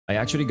I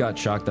actually got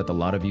shocked that a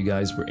lot of you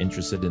guys were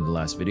interested in the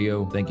last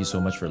video. Thank you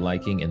so much for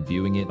liking and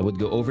viewing it. I would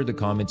go over the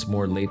comments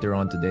more later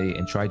on today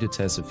and try to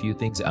test a few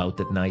things out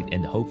at night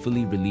and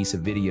hopefully release a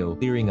video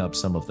clearing up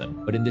some of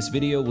them. But in this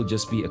video will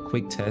just be a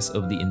quick test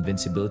of the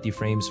invincibility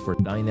frames for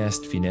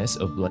Dynast Finesse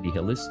of Bloody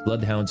Helice,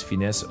 Bloodhound's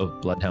Finesse of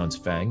Bloodhound'S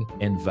Fang,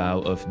 and Vow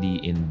of the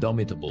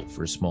Indomitable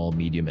for small,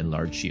 medium, and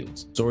large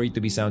shields. Sorry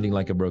to be sounding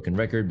like a broken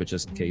record, but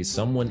just in case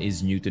someone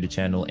is new to the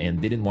channel and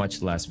didn't watch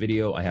the last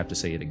video, I have to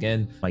say it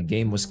again. My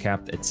game was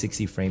capped at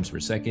 60 frames per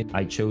second.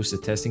 I chose the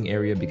testing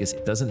area because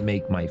it doesn't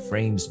make my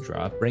frames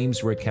drop.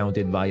 Frames were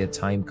counted via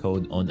time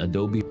code on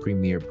Adobe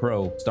Premiere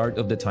Pro. Start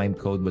of the time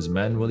code was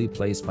manually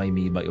placed by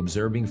me by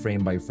observing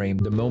frame by frame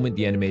the moment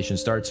the animation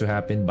starts to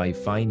happen by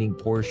finding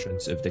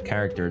portions of the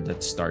character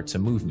that starts a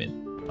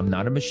movement. I'm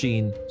not a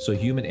machine, so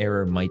human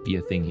error might be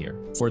a thing here.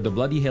 For the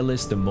Bloody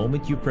Helice, the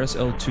moment you press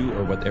L2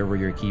 or whatever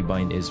your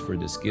keybind is for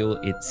the skill,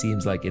 it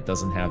seems like it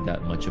doesn't have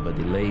that much of a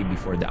delay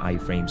before the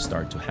iframes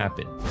start to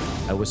happen.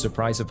 I was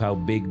surprised of how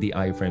big the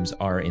iframes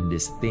are in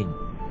this thing.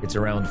 It's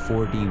around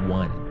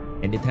 41,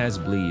 and it has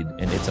bleed,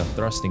 and it's a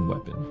thrusting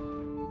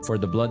weapon. For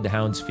the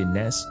Bloodhound's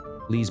Finesse,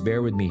 please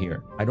bear with me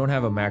here. I don't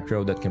have a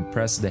macro that can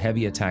press the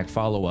heavy attack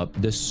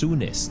follow-up the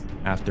soonest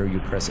after you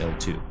press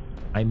L2.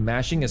 I'm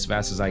mashing as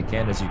fast as I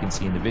can, as you can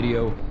see in the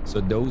video, so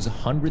those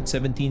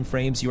 117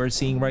 frames you are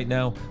seeing right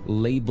now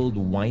labeled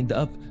wind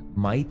up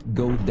might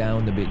go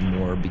down a bit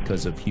more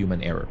because of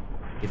human error.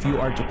 If you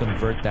are to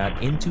convert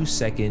that into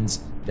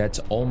seconds, that's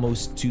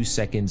almost 2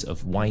 seconds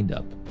of wind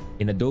up.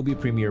 In Adobe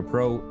Premiere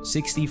Pro,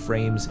 60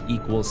 frames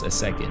equals a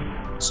second,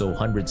 so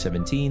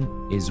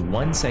 117 is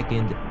 1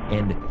 second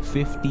and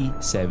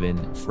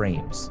 57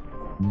 frames,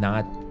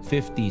 not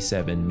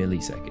 57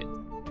 milliseconds.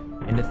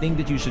 And the thing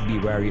that you should be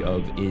wary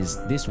of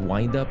is this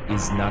windup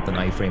is not an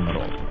iframe at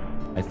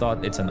all. I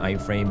thought it's an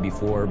iframe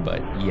before, but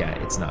yeah,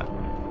 it's not.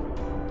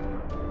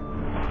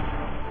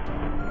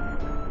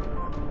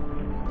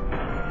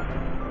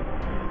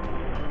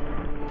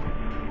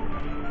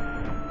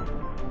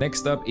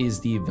 Next up is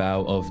the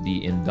Vow of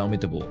the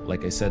Indomitable.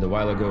 Like I said a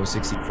while ago,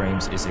 60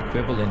 frames is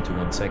equivalent to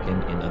 1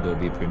 second in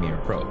Adobe Premiere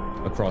Pro.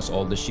 Across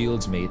all the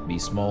shields, may it be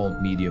small,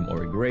 medium,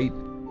 or great,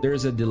 there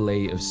is a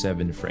delay of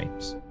 7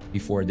 frames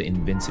before the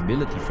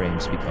invincibility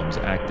frames becomes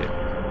active.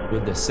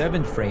 With the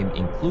 7th frame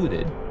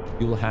included,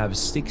 you'll have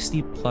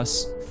 60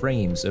 plus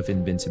frames of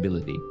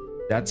invincibility.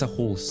 That's a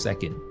whole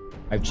second.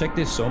 I've checked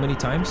this so many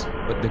times,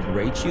 but the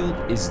great shield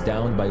is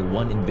down by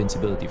 1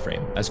 invincibility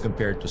frame. As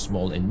compared to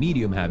small and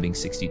medium having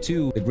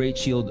 62, the great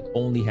shield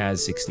only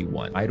has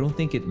 61. I don't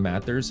think it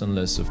matters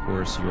unless, of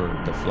course, you're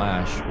the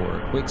Flash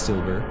or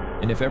Quicksilver.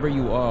 And if ever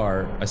you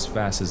are as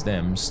fast as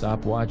them,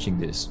 stop watching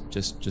this.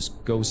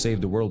 Just go save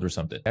the world or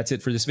something. That's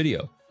it for this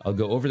video. I'll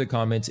go over the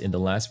comments in the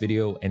last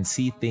video and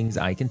see things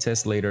I can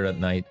test later at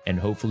night and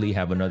hopefully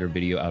have another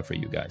video out for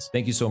you guys.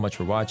 Thank you so much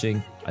for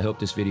watching. I hope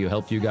this video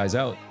helped you guys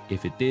out.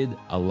 If it did,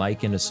 a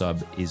like and a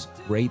sub is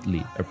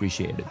greatly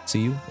appreciated.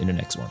 See you in the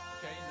next one.